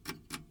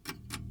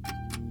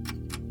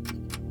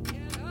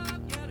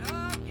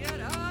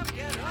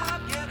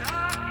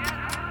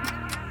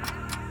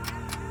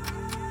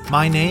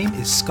My name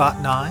is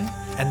Scott Nye,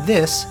 and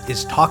this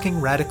is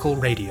Talking Radical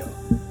Radio.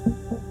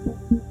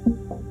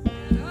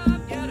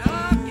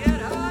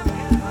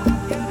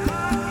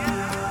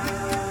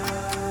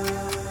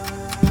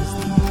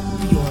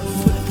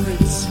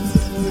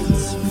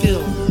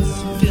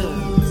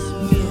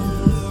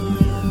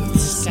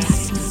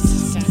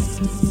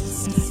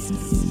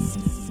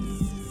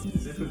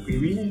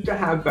 We need to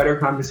have better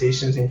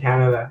conversations in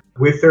Canada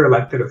with their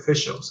elected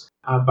officials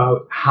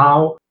about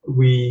how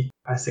we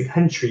as a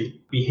country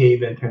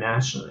behave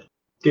internationally.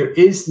 There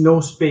is no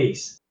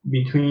space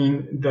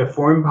between the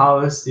foreign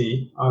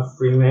policy of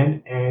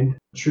Freeland and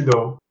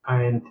Trudeau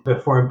and the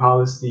foreign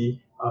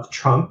policy of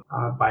Trump,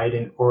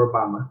 Biden, or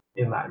Obama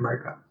in Latin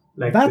America.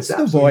 That's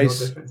the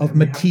voice of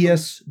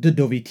Matthias de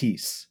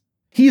Dovitis.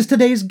 He is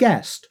today's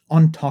guest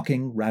on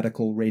Talking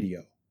Radical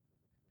Radio.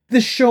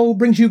 This show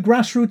brings you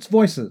grassroots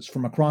voices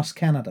from across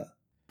Canada.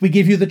 We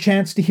give you the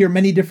chance to hear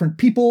many different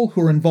people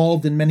who are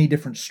involved in many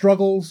different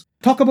struggles,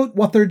 talk about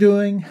what they're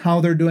doing, how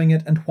they're doing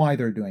it, and why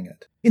they're doing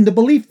it, in the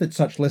belief that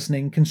such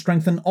listening can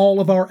strengthen all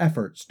of our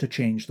efforts to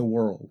change the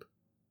world.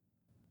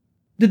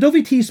 De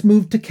Dovitis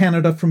moved to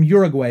Canada from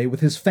Uruguay with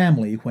his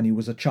family when he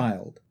was a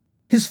child.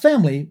 His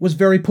family was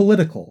very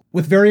political,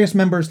 with various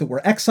members that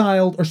were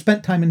exiled or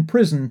spent time in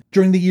prison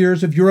during the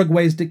years of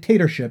Uruguay's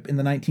dictatorship in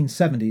the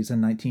 1970s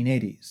and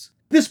 1980s.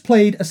 This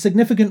played a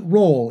significant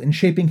role in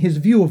shaping his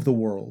view of the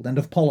world and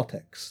of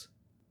politics.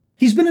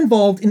 He's been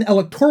involved in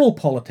electoral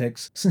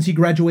politics since he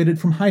graduated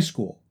from high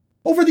school.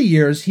 Over the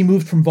years, he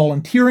moved from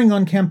volunteering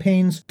on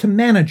campaigns to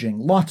managing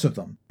lots of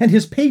them, and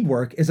his paid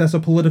work is as a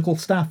political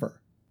staffer.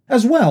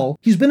 As well,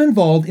 he's been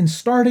involved in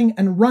starting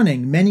and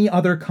running many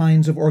other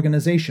kinds of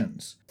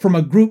organizations, from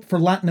a group for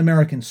Latin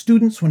American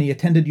students when he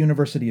attended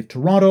University of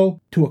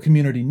Toronto, to a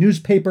community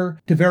newspaper,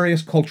 to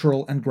various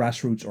cultural and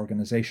grassroots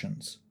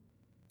organizations.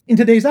 In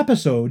today's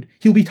episode,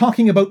 he'll be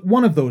talking about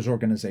one of those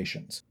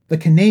organizations, the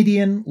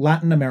Canadian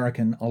Latin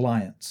American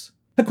Alliance.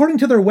 According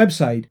to their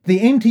website, they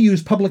aim to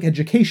use public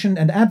education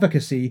and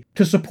advocacy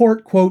to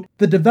support, quote,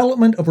 the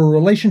development of a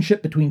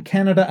relationship between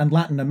Canada and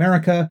Latin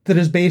America that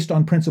is based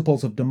on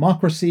principles of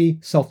democracy,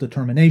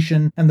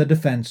 self-determination, and the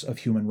defense of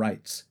human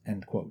rights,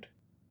 end quote.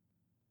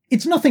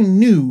 It's nothing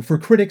new for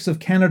critics of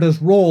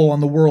Canada's role on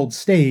the world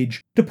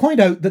stage to point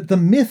out that the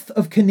myth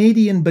of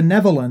Canadian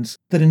benevolence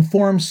that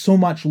informs so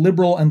much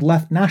liberal and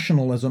left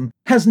nationalism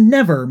has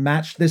never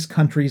matched this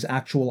country's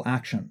actual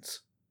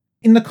actions.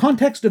 In the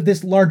context of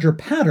this larger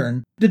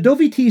pattern, de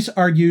Dovitis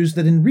argues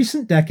that in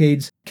recent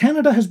decades,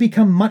 Canada has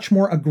become much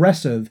more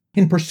aggressive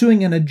in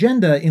pursuing an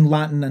agenda in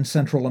Latin and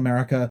Central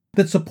America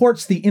that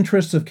supports the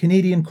interests of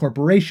Canadian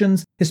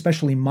corporations,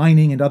 especially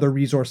mining and other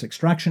resource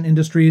extraction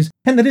industries,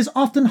 and that is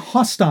often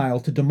hostile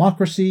to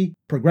democracy,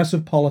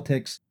 progressive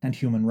politics, and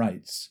human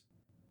rights.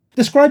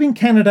 Describing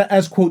Canada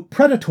as, quote,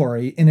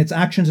 predatory in its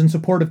actions in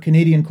support of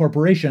Canadian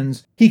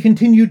corporations, he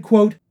continued,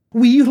 quote,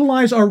 we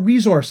utilize our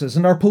resources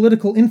and our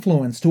political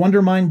influence to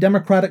undermine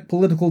democratic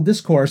political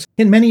discourse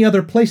in many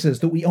other places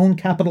that we own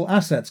capital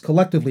assets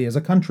collectively as a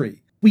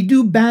country. We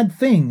do bad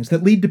things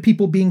that lead to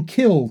people being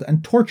killed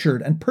and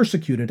tortured and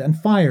persecuted and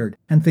fired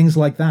and things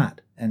like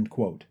that, end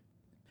quote.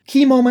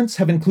 Key moments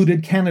have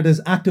included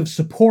Canada's active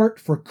support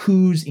for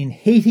coups in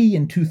Haiti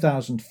in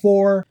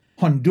 2004,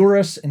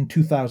 Honduras in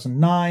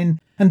 2009,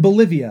 and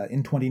Bolivia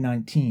in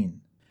 2019.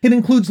 It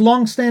includes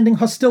long-standing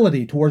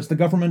hostility towards the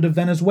government of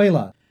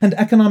Venezuela and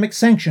economic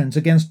sanctions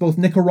against both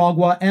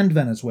Nicaragua and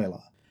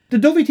Venezuela. De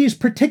Dovitis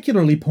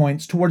particularly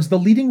points towards the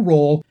leading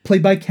role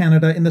played by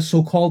Canada in the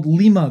so-called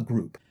Lima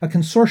Group, a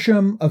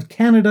consortium of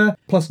Canada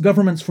plus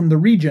governments from the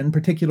region,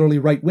 particularly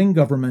right-wing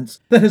governments,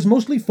 that has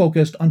mostly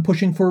focused on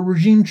pushing for a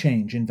regime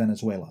change in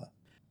Venezuela.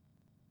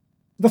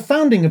 The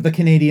founding of the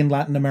Canadian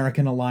Latin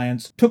American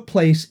Alliance took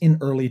place in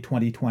early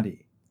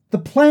 2020. The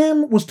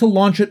plan was to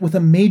launch it with a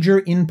major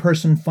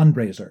in-person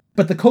fundraiser,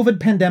 but the COVID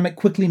pandemic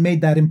quickly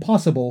made that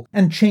impossible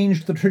and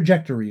changed the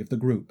trajectory of the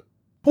group.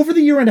 Over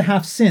the year and a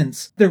half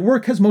since, their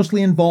work has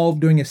mostly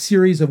involved doing a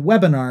series of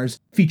webinars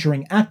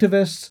featuring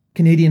activists,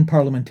 Canadian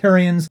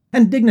parliamentarians,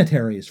 and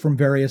dignitaries from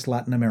various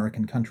Latin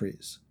American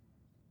countries.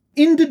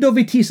 In de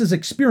Dovitis'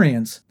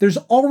 experience, there's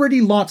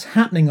already lots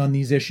happening on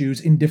these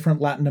issues in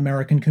different Latin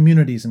American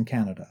communities in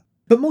Canada.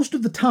 But most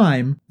of the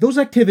time, those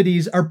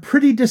activities are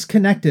pretty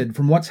disconnected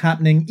from what's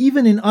happening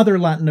even in other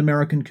Latin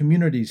American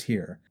communities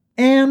here.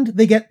 And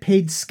they get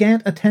paid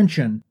scant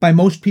attention by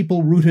most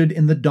people rooted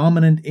in the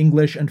dominant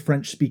English and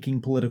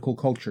French-speaking political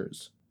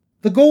cultures.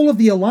 The goal of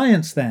the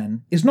Alliance,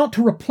 then, is not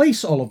to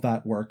replace all of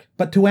that work,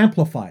 but to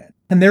amplify it,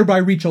 and thereby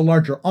reach a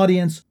larger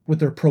audience with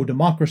their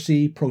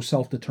pro-democracy,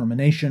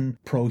 pro-self-determination,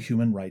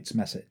 pro-human rights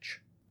message.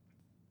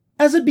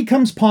 As it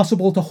becomes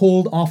possible to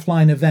hold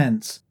offline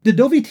events, de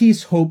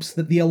Dovitis hopes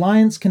that the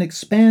Alliance can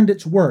expand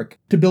its work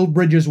to build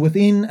bridges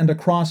within and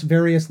across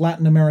various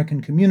Latin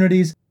American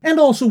communities, and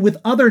also with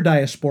other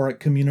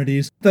diasporic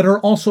communities that are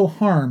also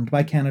harmed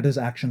by Canada's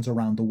actions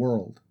around the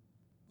world.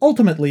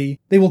 Ultimately,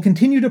 they will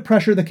continue to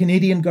pressure the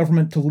Canadian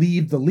government to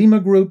leave the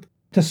Lima Group,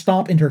 to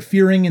stop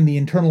interfering in the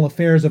internal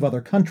affairs of other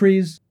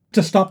countries,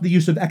 to stop the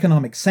use of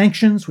economic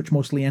sanctions, which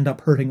mostly end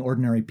up hurting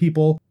ordinary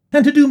people,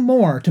 and to do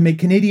more to make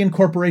Canadian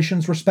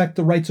corporations respect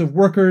the rights of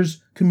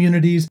workers,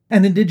 communities,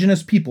 and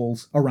Indigenous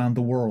peoples around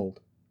the world.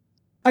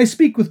 I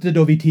speak with de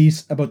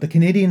Dovitis about the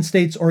Canadian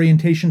state's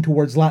orientation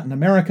towards Latin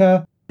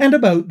America and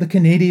about the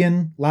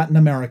Canadian-Latin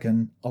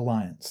American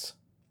Alliance.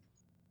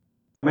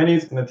 My name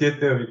is Matias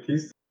de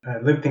Dovitis. I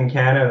lived in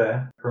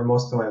Canada for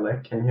most of my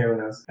life. Came here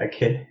when I was a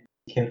kid.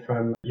 Came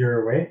from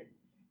Uruguay.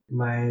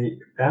 My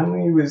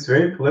family was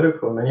very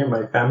political. Many of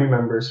my family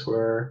members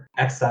were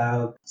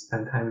exiled,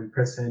 spent time in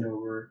prison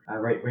over a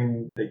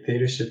right-wing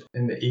dictatorship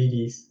in the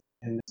 80s.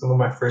 And some of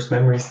my first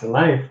memories in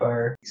life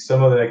are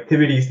some of the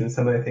activities and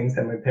some of the things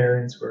that my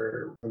parents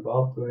were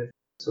involved with.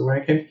 So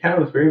when I came to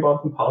Canada, I was very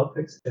involved in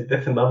politics at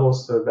different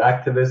levels of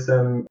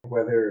activism,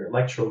 whether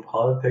electoral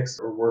politics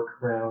or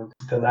work around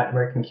the Latin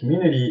American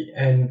community.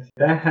 And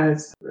that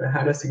has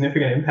had a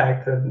significant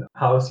impact on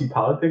how I see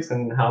politics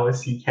and how I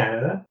see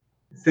Canada.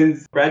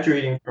 Since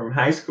graduating from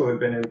high school, I've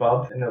been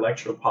involved in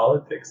electoral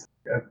politics.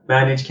 I've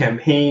managed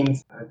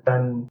campaigns. I've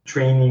done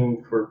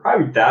training for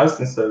probably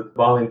thousands of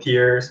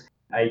volunteers.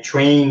 I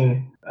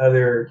train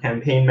other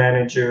campaign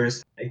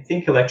managers. I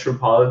think electoral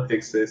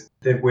politics is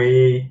the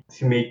way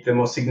to make the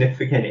most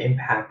significant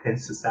impact in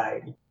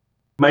society.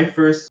 My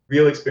first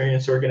real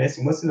experience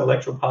organizing wasn't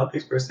electoral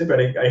politics per se, but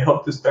I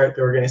helped to start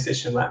the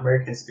organization Latin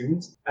American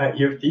Students at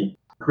U of T.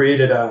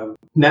 Created a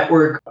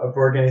network of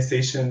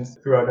organizations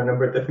throughout a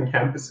number of different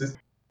campuses.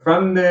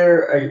 From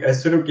there, I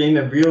sort of gained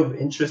a real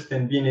interest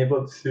in being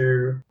able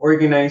to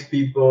organize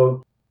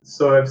people.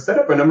 So I've set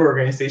up a number of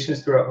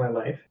organizations throughout my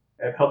life.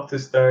 I've helped to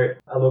start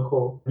a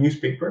local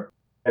newspaper.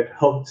 I've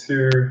helped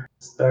to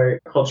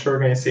start cultural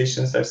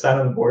organizations. I've sat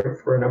on the board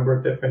for a number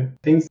of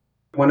different things.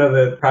 One of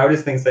the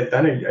proudest things I've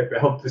done, I've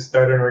helped to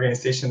start an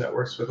organization that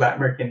works with Latin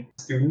American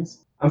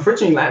students.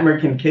 Unfortunately, Latin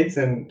American kids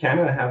in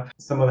Canada have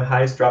some of the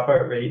highest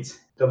dropout rates,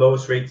 the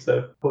lowest rates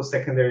of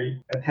post-secondary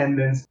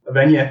attendance of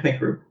any ethnic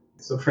group.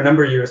 So for a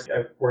number of years,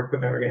 I've worked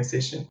with an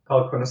organization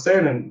called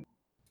Conocer, and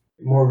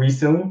more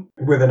recently,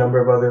 with a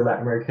number of other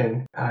Latin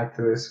American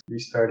activists, we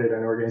started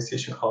an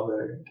organization called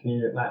the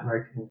Canadian-Latin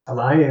American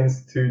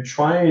Alliance to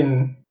try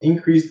and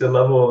increase the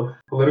level of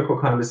political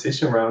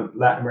conversation around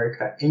Latin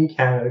America in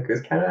Canada, because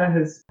Canada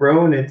has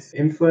grown its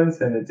influence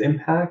and its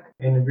impact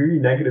in a really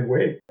negative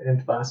way in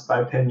the last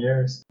 5-10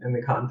 years in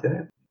the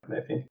continent. And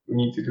I think we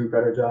need to do a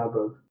better job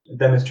of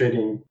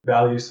demonstrating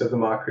values of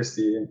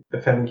democracy and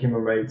defending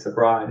human rights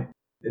abroad.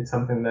 It's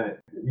something that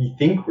we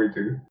think we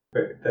do,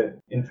 but that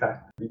in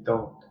fact we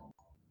don't.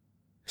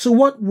 So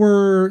what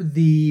were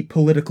the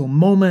political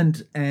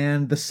moment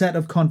and the set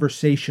of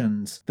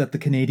conversations that the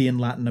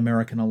Canadian-Latin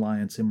American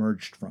Alliance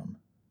emerged from?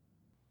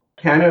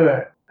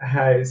 Canada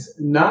has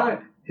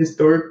not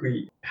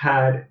historically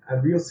had a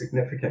real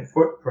significant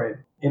footprint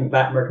in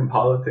Latin American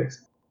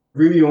politics.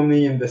 Really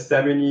only in the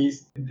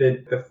 70s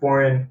did the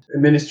foreign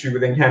ministry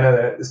within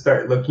Canada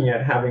start looking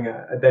at having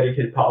a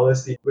dedicated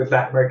policy with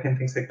Latin America and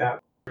things like that.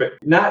 But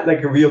not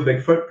like a real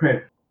big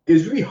footprint. It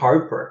was really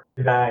hard work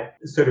that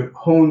sort of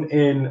honed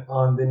in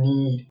on the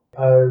need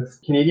of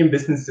Canadian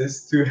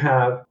businesses to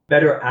have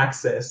better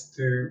access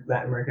to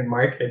Latin American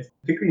markets,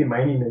 particularly the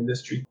mining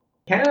industry.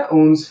 Canada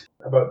owns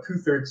about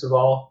 2/3 of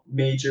all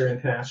major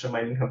international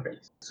mining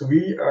companies. So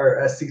we are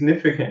a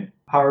significant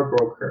power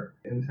broker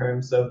in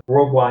terms of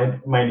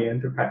worldwide mining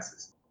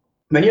enterprises.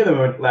 Many of them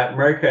are in Latin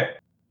America.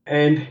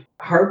 And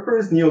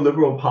Harper's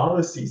neoliberal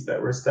policies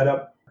that were set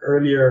up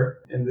earlier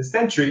in the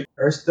century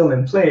are still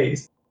in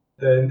place.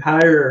 The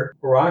entire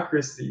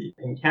bureaucracy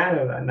in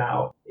Canada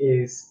now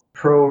is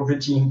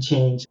pro-regime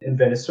change in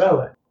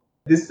Venezuela.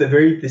 This is a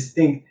very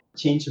distinct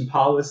change in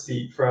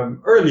policy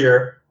from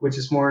earlier, which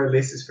is more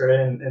laissez-faire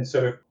and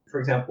sort of, for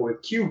example, with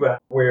Cuba,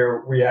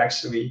 where we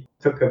actually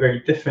took a very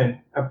different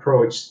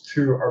approach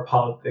to our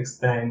politics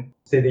than,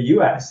 say, the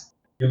US.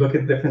 You look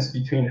at the difference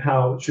between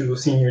how Trudeau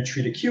Sr.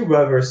 treated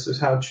Cuba versus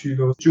how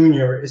Trudeau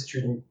Jr. is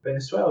treating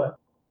Venezuela.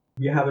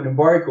 We have an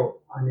embargo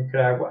on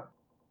Nicaragua.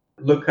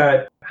 Look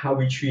at how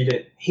we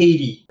treated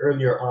Haiti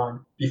earlier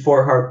on,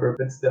 before Harper,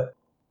 but still.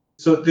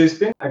 So there's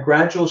been a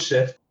gradual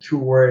shift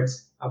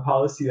towards a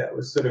policy that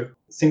was sort of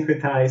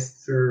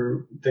syncretized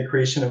through the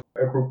creation of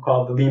a group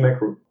called the Lima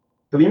Group.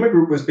 The Lima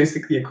Group was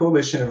basically a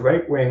coalition of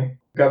right-wing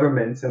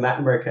governments in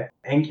Latin America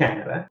and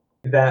Canada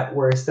that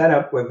were set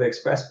up with the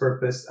express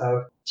purpose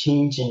of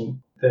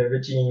changing the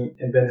regime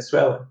in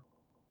Venezuela.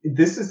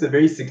 This is a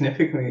very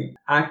significantly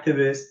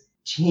activist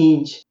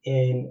change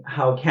in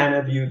how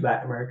Canada viewed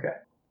Latin America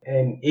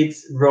and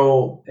its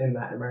role in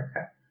Latin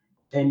America.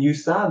 And you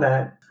saw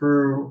that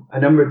through a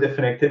number of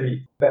different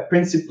activities, but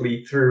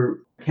principally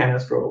through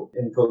Canada's role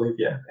in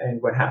Bolivia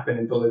and what happened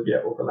in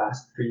Bolivia over the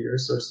last 3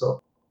 years or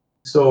so.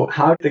 So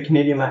how the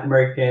Canadian-Latin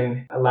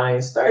American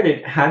Alliance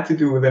started had to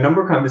do with a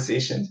number of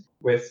conversations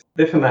with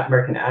different Latin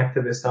American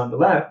activists on the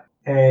left.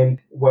 And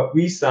what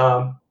we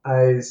saw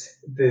as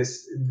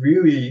this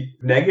really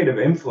negative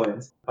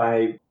influence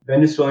by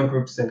Venezuelan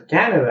groups in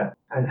Canada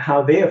and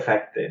how they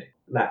affected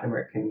Latin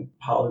American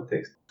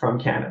politics from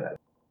Canada.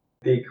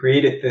 They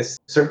created this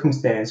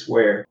circumstance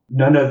where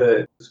none of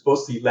the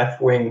supposedly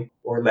left-wing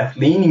or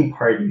left-leaning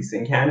parties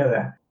in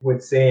Canada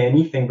would say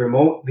anything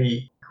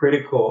remotely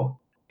critical.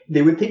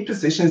 They would take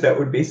positions that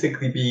would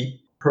basically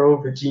be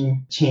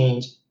pro-regime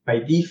change by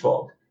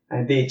default.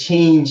 And they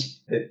changed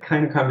the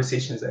kind of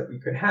conversations that we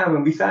could have.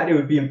 And we thought it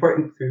would be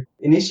important to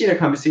initiate a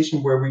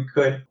conversation where we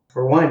could,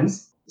 for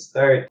once,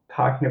 start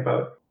talking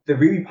about the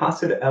really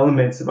positive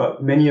elements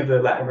about many of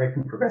the Latin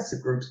American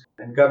progressive groups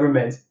and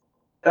governments.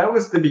 That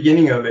was the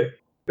beginning of it.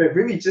 But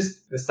really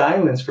just the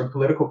silence from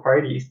political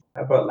parties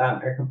about Latin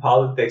American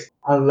politics,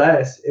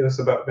 unless it was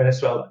about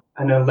Venezuela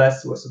and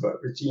unless it was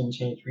about regime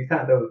change. We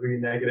thought that was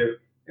really negative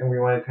and we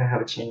wanted to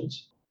have a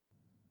change.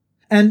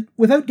 And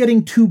without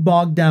getting too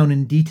bogged down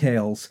in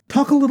details,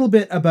 talk a little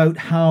bit about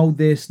how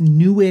this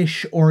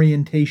newish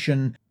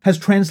orientation has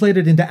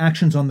translated into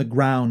actions on the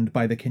ground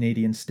by the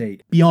Canadian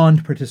state,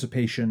 beyond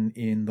participation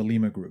in the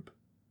Lima Group.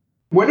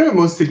 One of the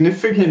most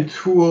significant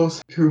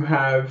tools to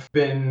have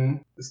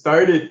been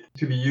started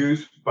to be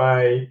used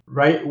by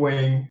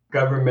right-wing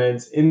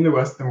governments in the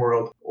Western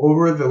world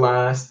over the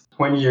last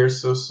 20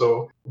 years or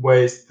so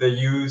was the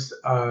use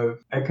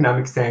of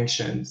economic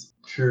sanctions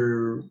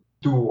to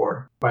do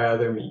war by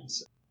other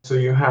means. So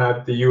you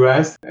have the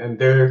US and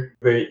their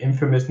very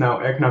infamous now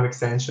economic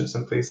sanctions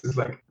on places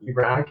like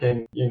Iraq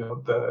and,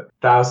 the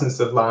thousands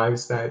of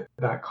lives that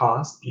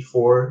cost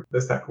before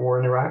the second war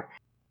in Iraq.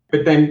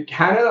 But then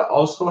Canada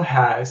also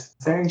has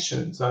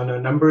sanctions on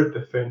a number of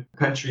different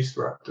countries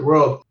throughout the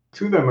world.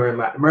 Two of them are in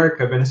Latin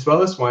America.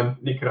 Venezuela's one,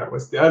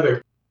 Nicaragua's the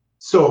other.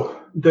 So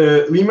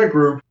the Lima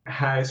Group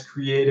has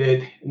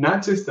created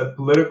not just a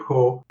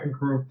political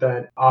group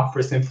that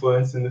offers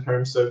influence in the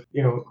terms of,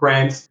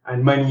 grants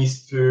and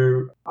monies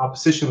to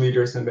opposition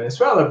leaders in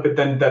Venezuela, but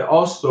then that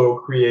also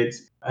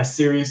creates a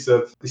series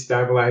of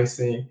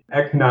destabilizing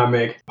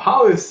economic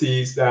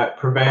policies that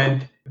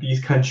prevent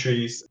these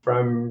countries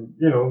from,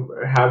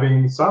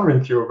 having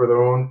sovereignty over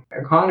their own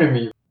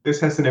economy. This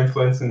has an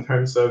influence in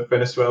terms of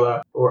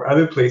Venezuela or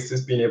other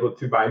places being able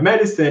to buy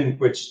medicine,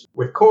 which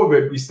with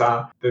COVID, we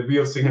saw the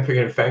real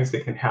significant effects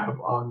it can have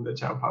on the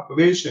child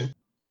population.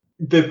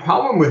 The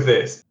problem with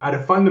this at a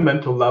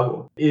fundamental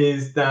level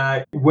is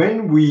that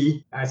when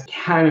we as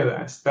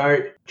Canada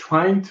start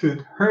trying to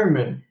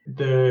determine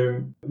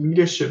the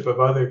leadership of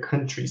other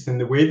countries in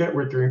the way that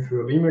we're doing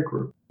through the Lima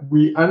Group,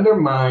 we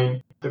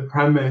undermine the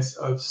premise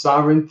of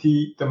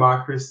sovereignty,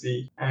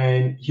 democracy,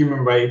 and human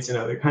rights in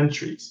other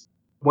countries.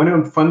 One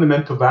of the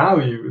fundamental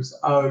values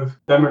of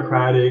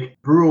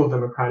rural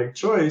democratic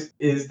choice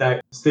is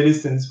that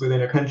citizens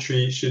within a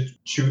country should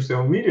choose their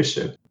own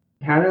leadership.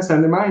 Canada's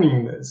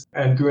undermining this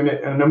and doing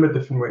it in a number of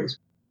different ways.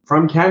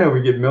 From Canada,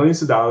 we give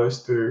millions of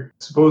dollars to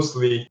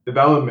supposedly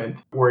development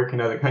work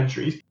in other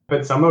countries,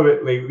 but some of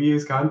it lately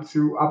has gone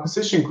to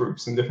opposition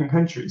groups in different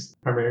countries,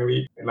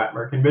 primarily in Latin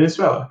America and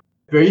Venezuela,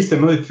 very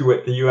similar to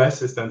what the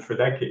US has done for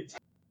decades.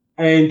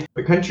 And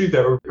the countries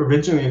that were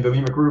originally in the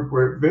Lima Group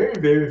were very,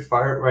 very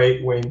far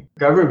right-wing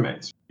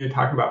governments. You're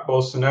talking about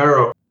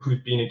Bolsonaro,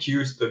 who's been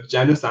accused of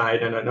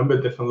genocide on a number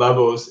of different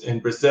levels in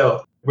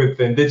Brazil, with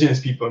the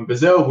indigenous people in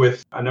Brazil,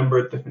 with a number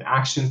of different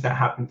actions that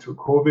happened through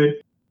COVID.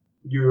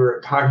 You're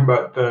talking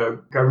about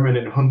the government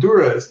in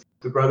Honduras.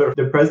 The brother of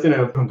the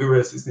president of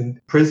Honduras is in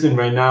prison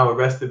right now,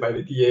 arrested by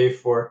the DA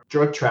for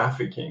drug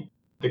trafficking.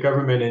 The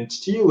government in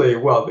Chile,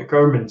 the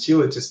government in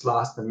Chile just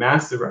lost a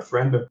massive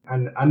referendum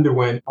and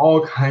underwent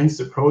all kinds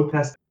of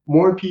protests.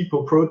 More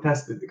people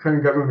protested the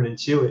current government in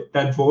Chile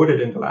than voted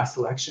in the last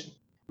election.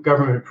 The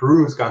government in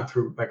Peru has gone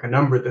through a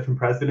number of different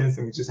presidents,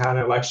 and we just had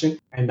an election,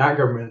 and that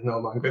government is no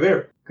longer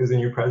there because the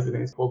new president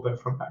has pulled them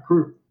from that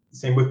group.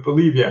 Same with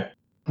Bolivia.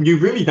 You're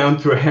really down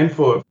to a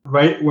handful of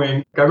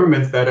right-wing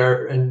governments that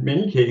are, in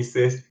many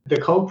cases,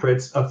 the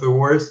culprits of the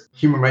worst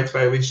human rights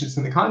violations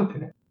in the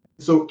continent.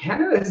 So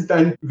Canada has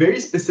done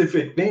very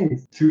specific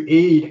things to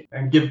aid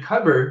and give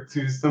cover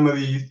to some of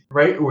these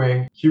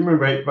right-wing human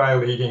rights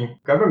violating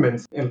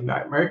governments in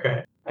Latin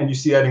America. And you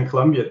see that in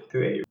Colombia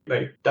today,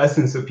 like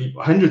dozens of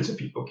people, hundreds of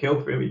people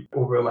killed really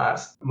over the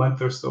last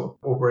month or so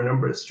over a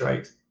number of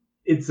strikes.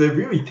 It's a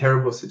really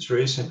terrible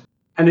situation.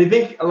 And I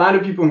think a lot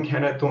of people in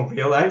Canada don't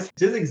realize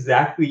just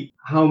exactly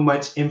how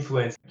much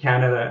influence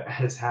Canada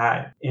has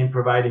had in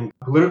providing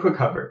political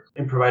cover,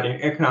 in providing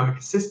economic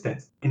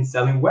assistance, in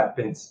selling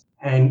weapons,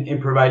 and in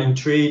providing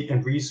trade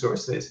and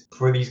resources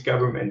for these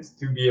governments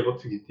to be able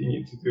to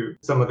continue to do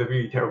some of the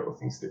really terrible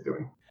things they're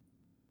doing.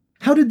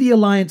 How did the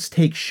alliance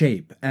take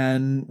shape,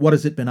 and what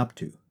has it been up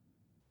to?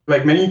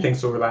 Like many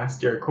things over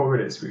last year,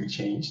 COVID has really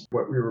changed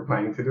what we were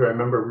planning to do. I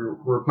remember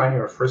we were planning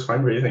our first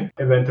fundraising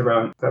event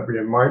around February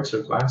and March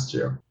of last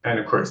year. And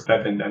of course,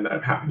 that didn't end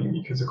up happening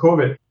because of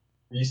COVID.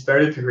 We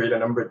started to create a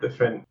number of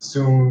different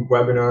Zoom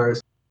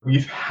webinars.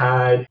 We've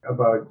had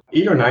about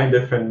 8 or 9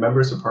 different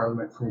members of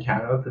parliament from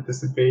Canada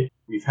participate.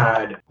 We've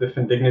had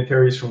different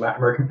dignitaries from Latin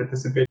America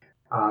participate.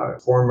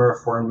 Former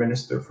foreign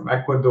minister from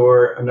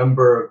Ecuador, a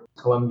number of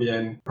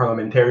Colombian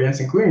parliamentarians,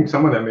 including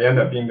some of them may end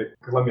up being the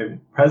Colombian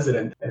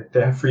president if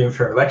they have free and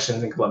fair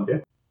elections in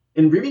Colombia.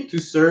 and really to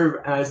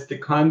serve as the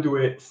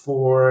conduit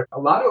for a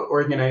lot of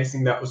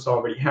organizing that was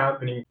already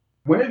happening.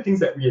 One of the things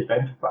that we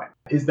identified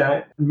is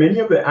that many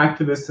of the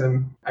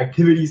activism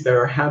activities that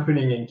are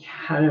happening in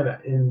Canada,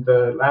 in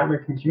the Latin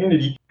American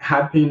community,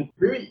 have been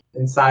really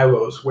in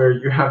silos where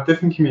you have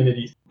different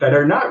communities that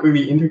are not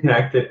really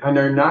interconnected and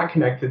are not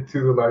connected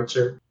to the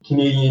larger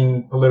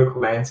Canadian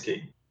political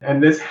landscape.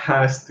 And this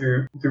has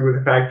to do with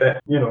the fact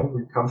that,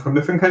 we come from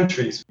different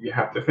countries. We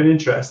have different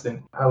interests.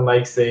 And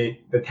unlike,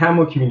 say, the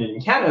Tamil community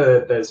in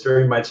Canada, that's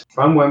very much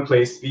from one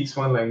place, speaks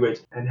one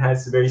language, and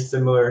has very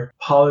similar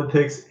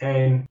politics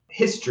and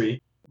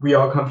history, we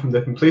all come from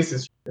different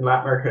places. In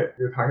Latin America,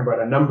 we're talking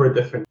about a number of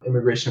different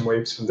immigration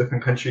waves from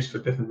different countries for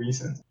different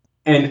reasons.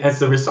 And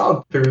as a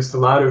result, there was a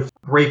lot of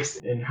breaks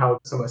in how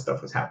some of the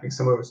stuff was happening.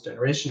 Some of it was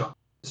generational.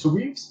 So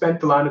we've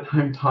spent a lot of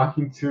time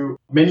talking to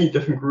many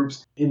different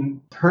groups in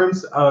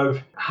terms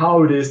of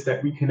how it is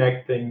that we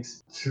connect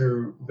things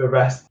to the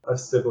rest of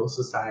civil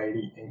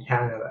society in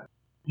Canada.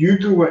 You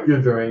do what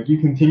you're doing. You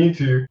continue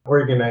to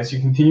organize. You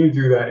continue to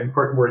do that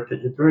important work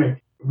that you're doing.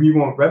 We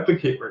won't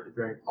replicate what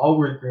you're doing. All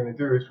we're going to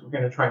do is we're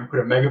going to try and put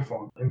a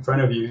megaphone in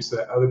front of you so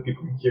that other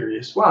people can hear you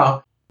as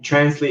well.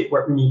 Translate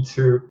what we need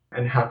to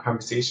and have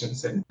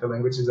conversations in the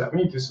languages that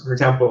we need to. So, for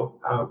example,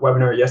 a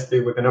webinar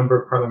yesterday with a number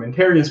of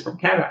parliamentarians from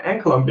Canada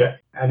and Colombia,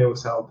 and it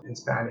was held in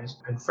Spanish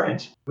and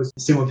French. It was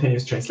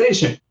simultaneous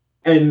translation.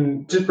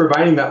 And just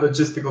providing that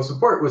logistical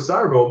support was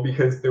our role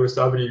because there was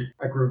already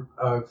a group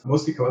of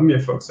mostly Colombian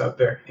folks out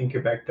there in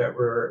Quebec that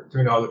were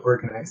doing all the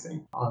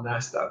organizing on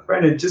that stuff,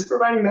 right? And just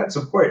providing that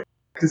support.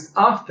 Because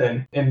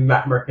often in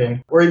Latin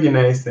American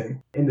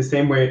organizing, in the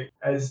same way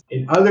as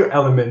in other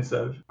elements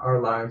of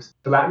our lives,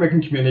 the Latin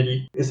American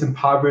community is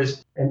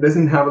impoverished and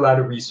doesn't have a lot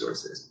of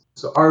resources.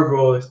 So our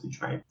role is to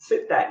try and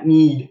fit that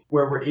need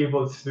where we're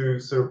able to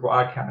sort of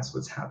broadcast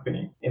what's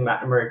happening in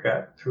Latin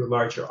America to a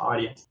larger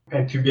audience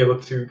and to be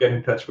able to get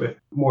in touch with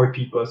more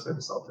people as a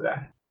result of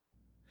that.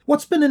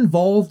 What's been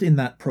involved in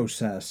that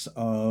process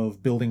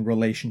of building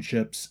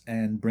relationships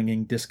and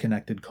bringing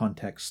disconnected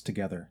contexts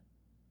together?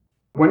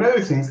 One of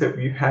the things that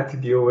we've had to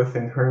deal with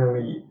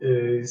internally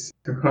is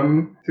to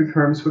come to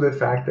terms with the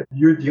fact that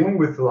you're dealing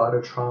with a lot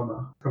of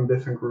trauma from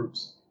different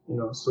groups.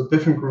 So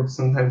different groups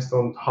sometimes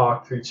don't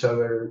talk to each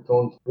other,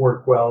 don't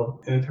work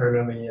well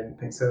internally and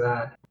things like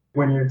that.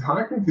 When you're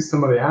talking to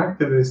some of the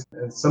activists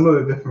and some of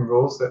the different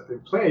roles that they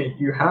play,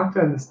 you have to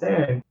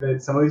understand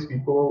that some of these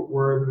people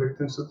were the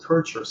victims of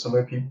torture. Some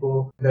of the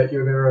people that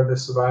you're there are the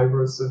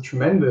survivors of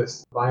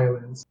tremendous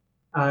violence.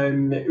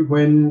 And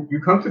when you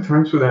come to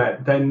terms with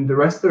that, then the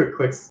rest of it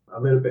clicks a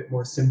little bit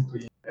more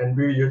simply. And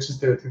really, you're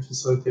just there to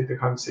facilitate the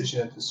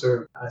conversation and to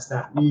serve as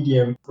that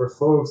medium for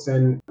folks.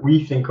 And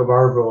we think of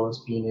our role as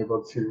being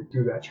able to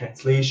do that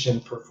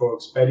translation for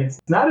folks. But it's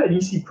not an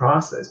easy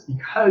process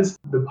because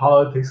the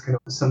politics can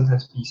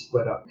sometimes be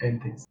split up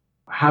and things.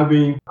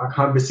 Having a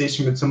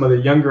conversation with some of the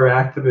younger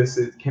activists,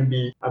 it can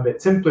be a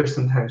bit simpler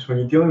sometimes. When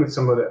you're dealing with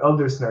some of the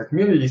elders in our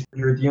communities,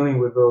 you're dealing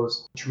with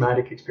those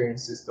traumatic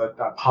experiences,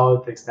 that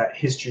politics, that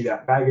history,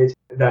 that baggage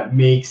that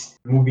makes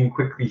moving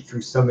quickly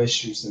through some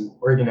issues and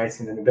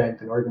organizing an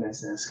event and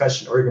organizing a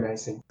discussion,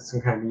 organizing some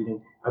kind of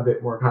meeting a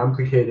bit more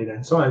complicated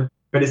and so on.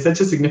 But it's such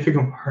a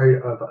significant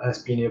part of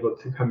us being able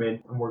to come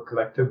in and work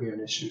collectively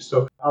on issues.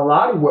 So a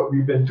lot of what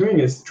we've been doing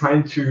is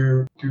trying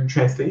to do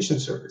translation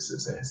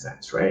services in a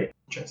sense, right?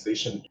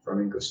 Translation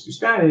from English to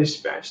Spanish,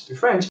 Spanish to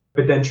French,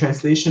 but then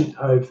translation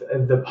of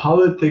the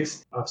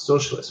politics of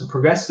socialism,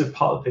 progressive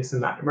politics in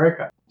Latin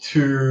America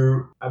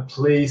to a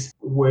place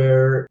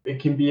where it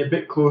can be a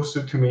bit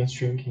closer to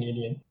mainstream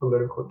Canadian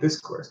political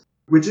discourse,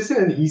 which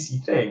isn't an easy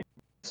thing.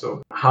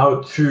 So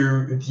how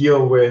to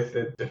deal with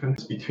the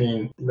difference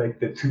between like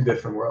the two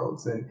different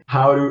worlds and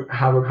how to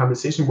have a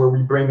conversation where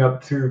we bring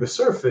up to the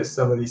surface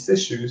some of these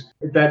issues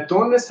that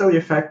don't necessarily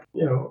affect,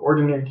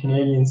 ordinary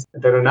Canadians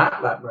that are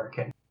not Latin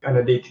American on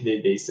a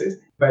day-to-day basis,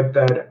 but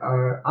that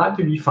ought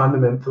to be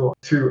fundamental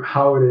to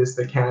how it is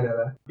that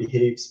Canada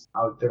behaves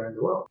out there in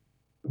the world.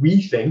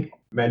 We think,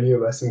 many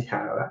of us in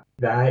Canada,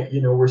 that,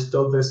 we're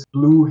still this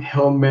blue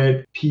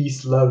helmet,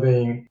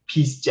 peace-loving,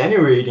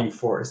 peace-generating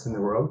force in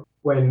the world,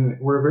 when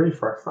we're very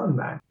far from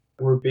that.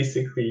 We're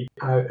basically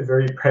a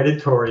very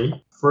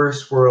predatory,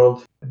 first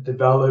world,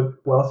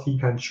 developed, wealthy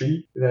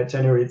country that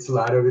generates a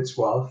lot of its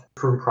wealth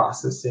from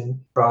processing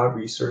raw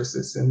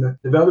resources in the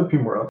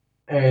developing world.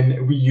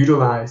 And we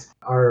utilize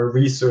our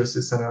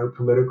resources and our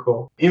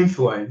political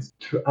influence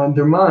to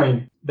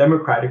undermine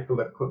democratic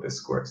political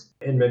discourse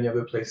in many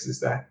other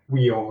places that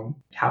we own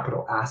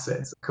capital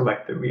assets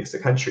collectively as a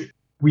country.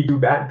 We do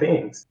bad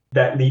things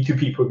that lead to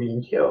people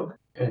being killed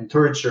and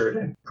tortured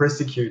and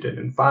persecuted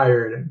and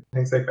fired and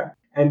things like that.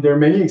 And there are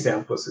many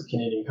examples of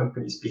Canadian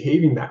companies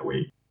behaving that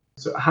way.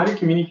 So how to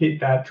communicate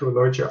that to a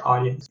larger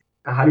audience?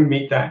 How to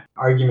make that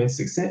argument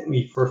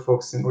succinctly for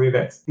folks in a way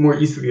that's more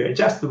easily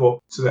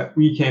digestible so that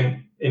we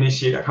can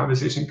initiate a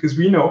conversation? Because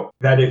we know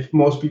that if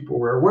most people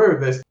were aware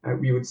of this,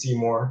 we would see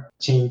more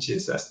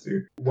changes as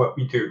to what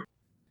we do.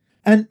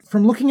 And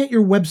from looking at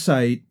your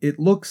website, it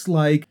looks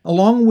like,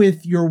 along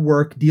with your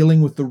work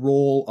dealing with the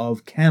role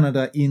of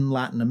Canada in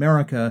Latin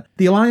America,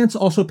 the Alliance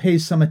also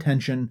pays some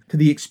attention to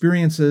the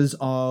experiences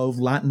of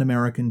Latin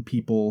American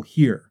people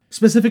here,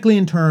 specifically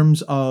in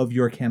terms of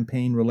your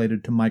campaign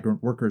related to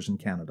migrant workers in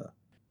Canada.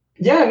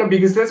 Yeah, no,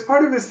 because that's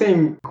part of the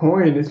same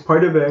coin. It's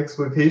part of the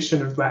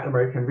exploitation of Latin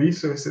American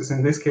resources,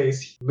 in this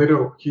case,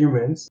 little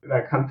humans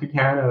that come to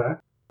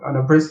Canada. On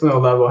a personal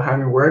level,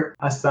 having worked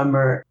a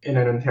summer in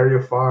an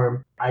Ontario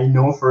farm, I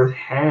know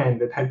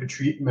firsthand the type of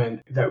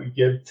treatment that we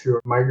give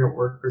to migrant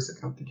workers that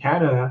come to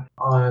Canada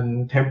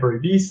on temporary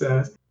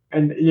visas.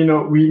 And,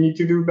 we need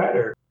to do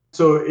better.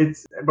 So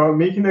it's about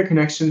making the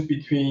connections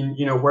between,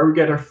 where we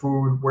get our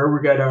food, where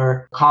we get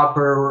our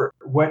copper,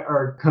 what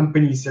our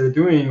companies are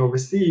doing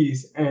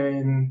overseas,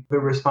 and the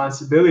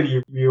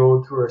responsibility we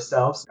owe to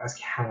ourselves as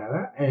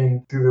Canada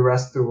and to the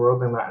rest of the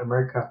world and Latin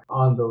America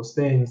on those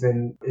things.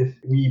 And if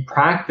we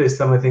practice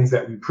some of the things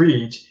that we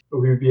preach,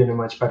 we would be in a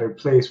much better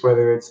place,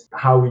 whether it's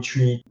how we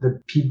treat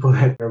the people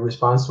that are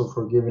responsible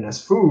for giving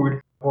us food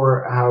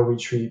or how we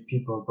treat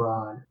people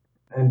abroad.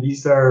 And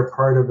these are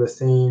part of the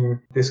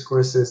same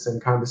discourses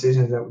and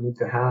conversations that we need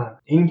to have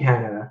in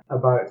Canada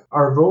about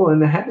our role in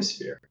the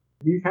hemisphere.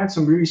 We've had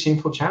some really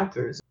shameful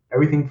chapters,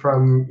 everything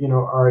from,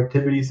 our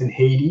activities in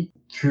Haiti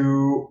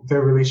to the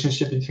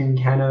relationship between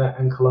Canada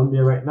and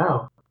Colombia right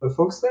now. The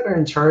folks that are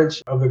in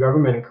charge of the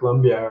government in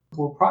Colombia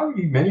will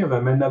probably, many of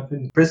them, end up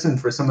in prison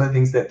for some of the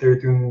things that they're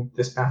doing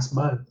this past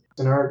month.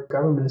 And our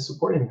government is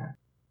supporting that.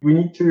 We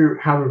need to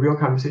have a real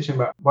conversation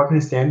about what kind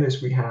of standards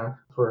we have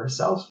for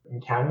ourselves in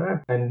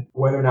Canada and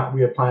whether or not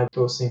we apply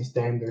those same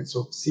standards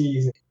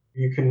overseas.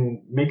 You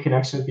can make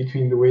connections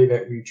between the way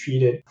that we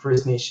treated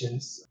First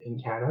Nations in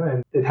Canada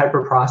and the type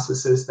of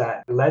processes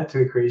that led to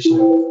the creation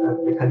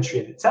of the country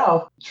in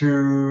itself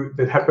to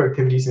the type of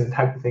activities and the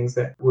type of things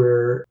that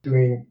we're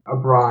doing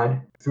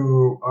abroad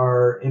through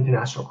our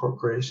international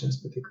corporations,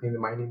 particularly in the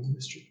mining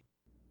industry.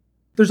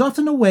 There's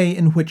often a way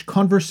in which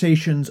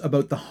conversations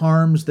about the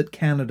harms that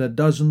Canada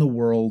does in the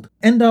world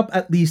end up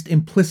at least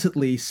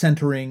implicitly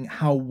centering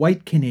how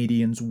white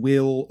Canadians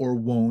will or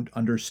won't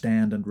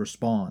understand and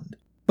respond.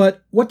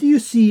 But what do you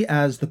see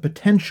as the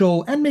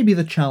potential and maybe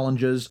the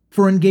challenges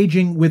for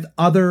engaging with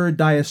other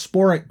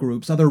diasporic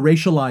groups, other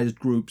racialized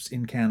groups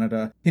in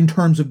Canada, in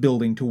terms of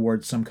building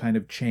towards some kind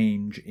of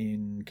change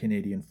in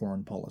Canadian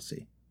foreign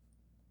policy?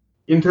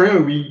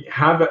 Internally, we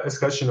have that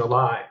discussion a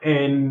lot.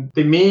 And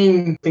the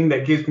main thing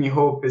that gives me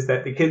hope is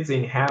that the kids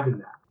ain't having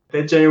that.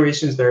 The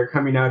generations that are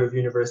coming out of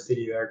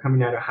university, that are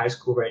coming out of high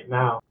school right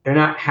now, they're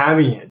not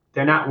having it.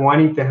 They're not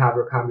wanting to have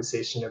a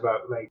conversation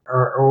about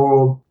our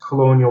old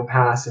colonial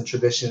past and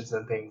traditions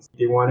and things.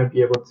 They want to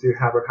be able to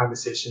have a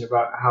conversation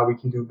about how we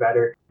can do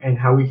better and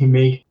how we can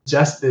make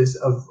justice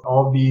of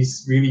all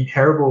these really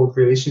terrible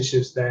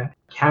relationships that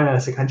Canada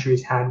as a country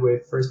has had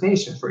with First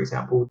Nations, for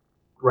example.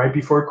 Right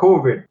before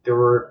COVID, there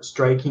were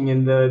striking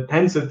in the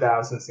tens of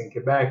thousands in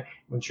Quebec,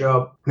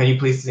 Montreal, many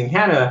places in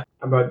Canada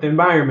about the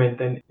environment.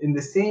 And in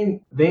the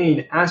same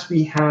vein, as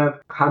we have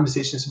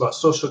conversations about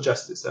social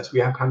justice, as we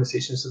have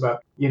conversations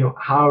about,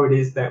 how it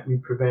is that we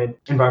prevent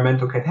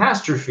environmental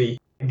catastrophe,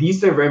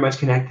 these are very much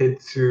connected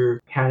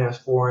to Canada's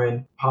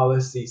foreign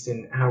policies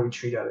and how we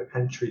treat other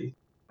countries.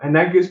 And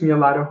that gives me a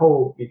lot of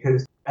hope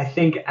because I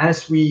think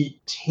as we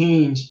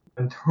change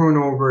and turn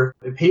over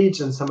the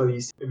page on some of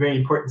these very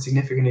important,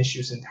 significant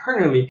issues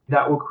internally,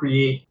 that will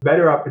create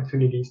better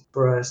opportunities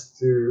for us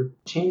to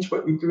change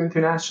what we do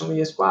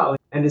internationally as well.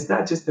 And it's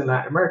not just in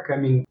Latin America. I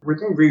mean, we're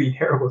doing really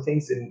terrible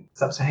things in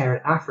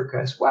sub-Saharan Africa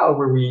as well,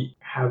 where we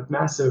have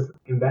massive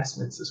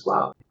investments as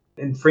well.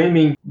 And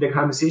framing the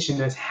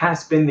conversation as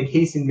has been the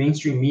case in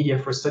mainstream media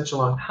for such a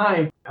long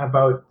time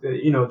about the,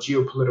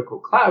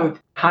 geopolitical clout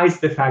hides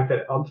the fact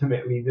that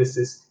ultimately this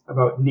is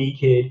about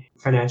naked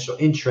financial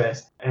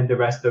interest and the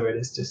rest of it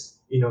is just,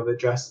 the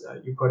dress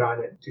you put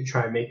on it to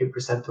try and make it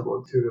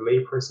presentable to the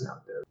layperson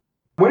out there.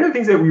 One of the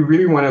things that we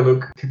really want to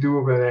look to do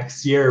over the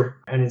next year,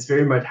 and it's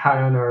very much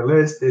high on our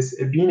list, is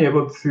being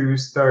able to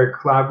start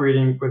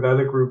collaborating with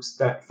other groups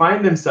that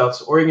find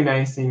themselves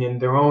organizing in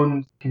their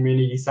own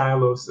community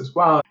silos as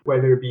well,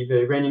 whether it be the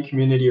Iranian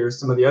community or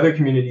some of the other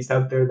communities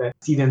out there that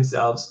see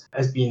themselves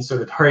as being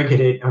sort of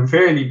targeted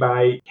unfairly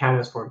by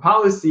Canada's foreign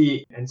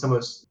policy and some of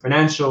its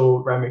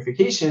financial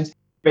ramifications.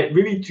 But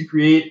really to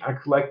create a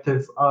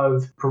collective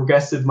of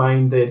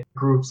progressive-minded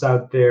groups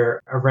out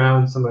there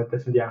around some of the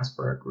different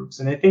diaspora groups.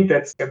 And I think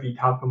that's going to be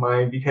top of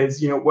mind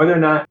because, whether or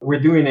not we're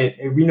doing it,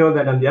 we know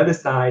that on the other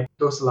side,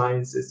 those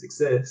alliances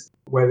exist,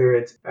 whether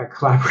it's a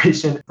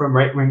collaboration from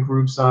right-wing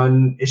groups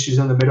on issues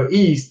in the Middle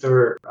East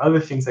or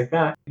other things like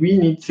that. We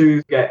need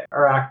to get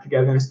our act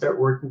together and start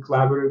working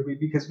collaboratively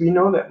because we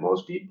know that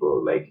most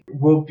people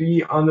will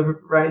be on the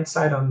right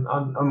side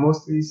on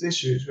most of these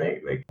issues,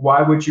 right?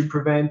 Why would you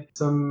prevent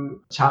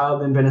some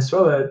child in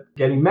Venezuela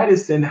getting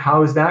medicine?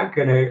 How is that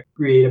going to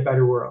create a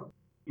better world?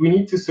 We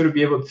need to sort of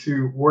be able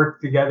to work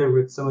together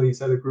with some of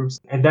these other groups.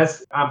 And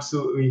that's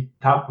absolutely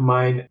top of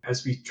mind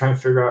as we try and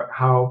figure out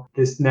how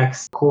this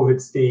next COVID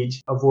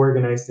stage of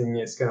organizing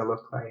is going to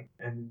look like,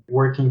 and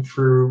working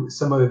through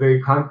some of the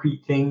very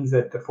concrete things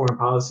at the foreign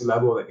policy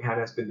level that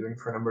Canada has been doing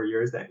for a number of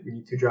years that we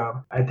need to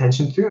draw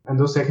attention to. And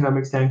those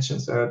economic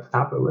sanctions are at the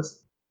top of the list.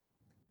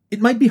 It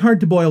might be hard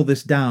to boil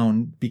this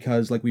down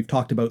because, like we've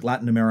talked about,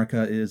 Latin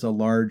America is a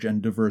large and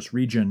diverse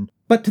region.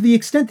 But to the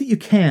extent that you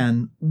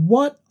can,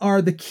 what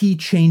are the key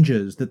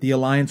changes that the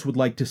Alliance would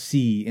like to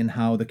see in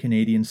how the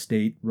Canadian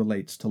state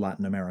relates to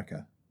Latin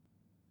America?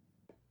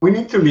 We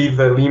need to leave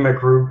the Lima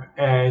group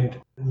and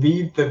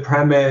leave the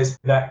premise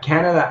that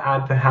Canada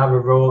ought to have a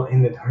role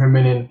in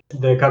determining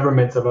the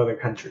governments of other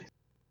countries.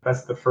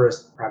 That's the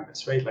first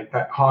premise, right? Like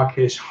that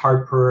hawkish,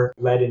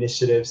 Harper-led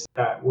initiatives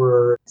that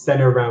were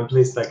centered around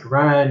places like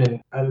Iran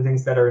and other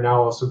things that are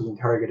now also being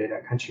targeted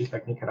at countries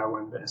like Nicaragua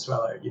and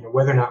Venezuela.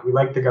 Whether or not we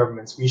like the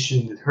governments, we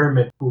shouldn't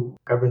determine who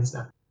governs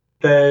them.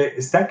 The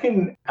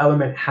second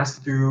element has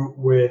to do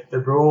with the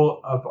role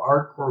of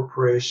our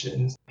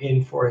corporations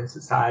in foreign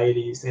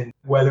societies and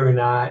whether or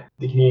not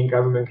the Canadian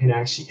government can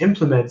actually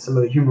implement some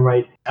of the human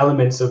rights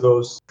elements of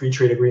those free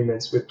trade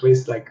agreements with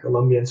places like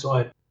Colombia and so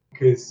on.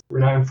 Because we're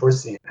not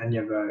enforcing any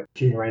of the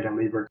human rights and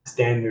labor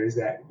standards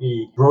that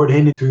we wrote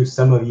into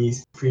some of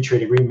these free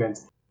trade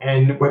agreements,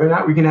 and whether or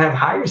not we can have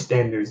higher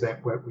standards than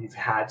what we've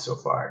had so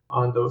far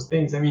on those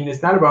things. I mean,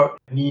 it's not about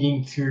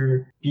needing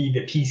to be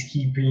the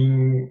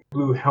peacekeeping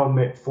blue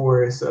helmet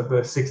force of the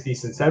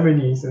 60s and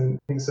 70s and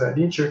things of that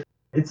nature.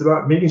 It's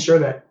about making sure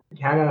that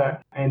Canada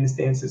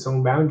understands its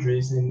own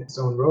boundaries and its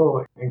own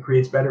role and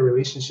creates better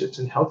relationships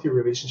and healthier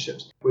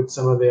relationships with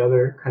some of the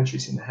other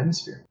countries in the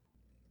hemisphere.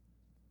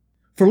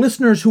 For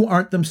listeners who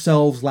aren't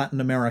themselves Latin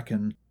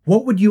American,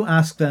 what would you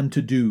ask them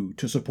to do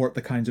to support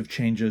the kinds of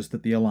changes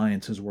that the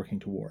Alliance is working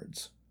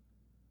towards?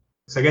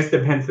 So I guess it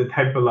depends the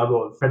type of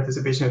level of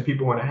participation that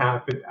people want to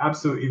have, but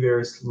absolutely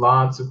there's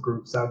lots of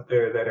groups out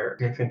there that are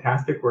doing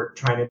fantastic work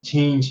trying to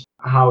change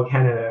how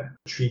Canada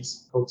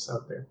treats folks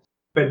out there.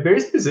 But very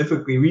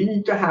specifically, we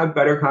need to have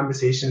better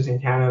conversations in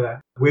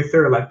Canada with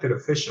their elected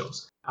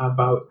officials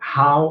about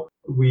how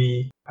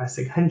we as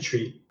a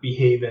country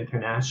behave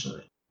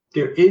internationally.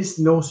 There is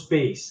no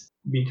space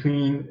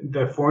between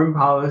the foreign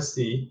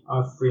policy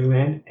of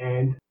Freeland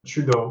and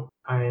Trudeau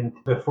and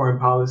the foreign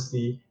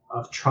policy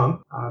of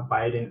Trump,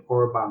 Biden,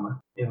 or Obama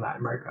in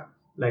Latin America.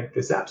 Like,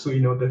 there's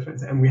absolutely no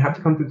difference. And we have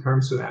to come to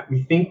terms with that.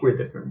 We think we're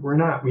different. We're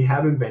not. We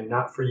haven't been,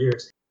 not for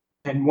years.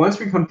 And once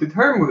we come to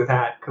terms with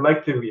that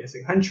collectively as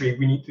a country,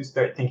 we need to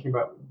start thinking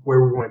about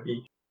where we want to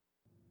be.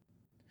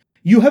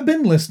 You have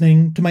been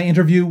listening to my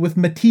interview with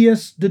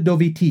Matías de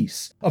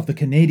Dovitis of the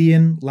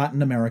Canadian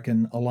Latin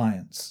American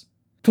Alliance.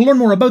 To learn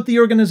more about the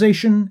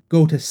organization,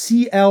 go to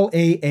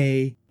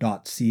claa.ca.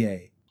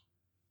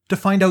 To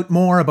find out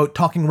more about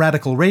Talking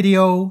Radical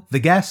Radio, the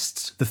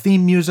guests, the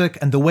theme music,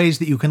 and the ways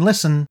that you can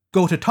listen,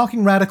 go to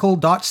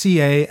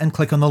talkingradical.ca and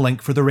click on the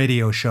link for the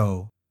radio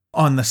show.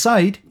 On the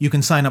site, you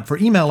can sign up for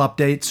email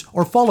updates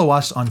or follow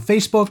us on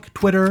Facebook,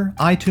 Twitter,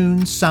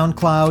 iTunes,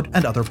 SoundCloud,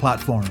 and other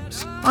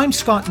platforms. I'm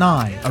Scott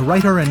Nye, a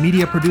writer and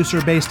media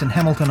producer based in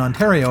Hamilton,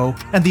 Ontario,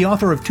 and the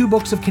author of 2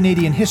 books of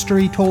Canadian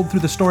history told through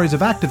the stories of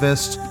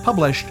activists,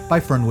 published by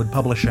Fernwood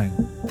Publishing.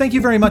 Thank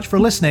you very much for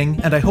listening,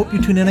 and I hope you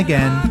tune in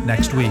again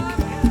next week.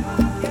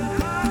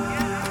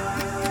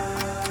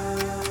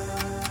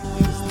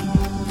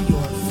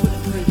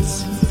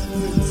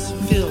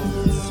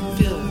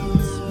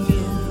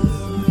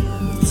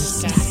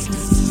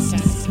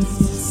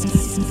 Static.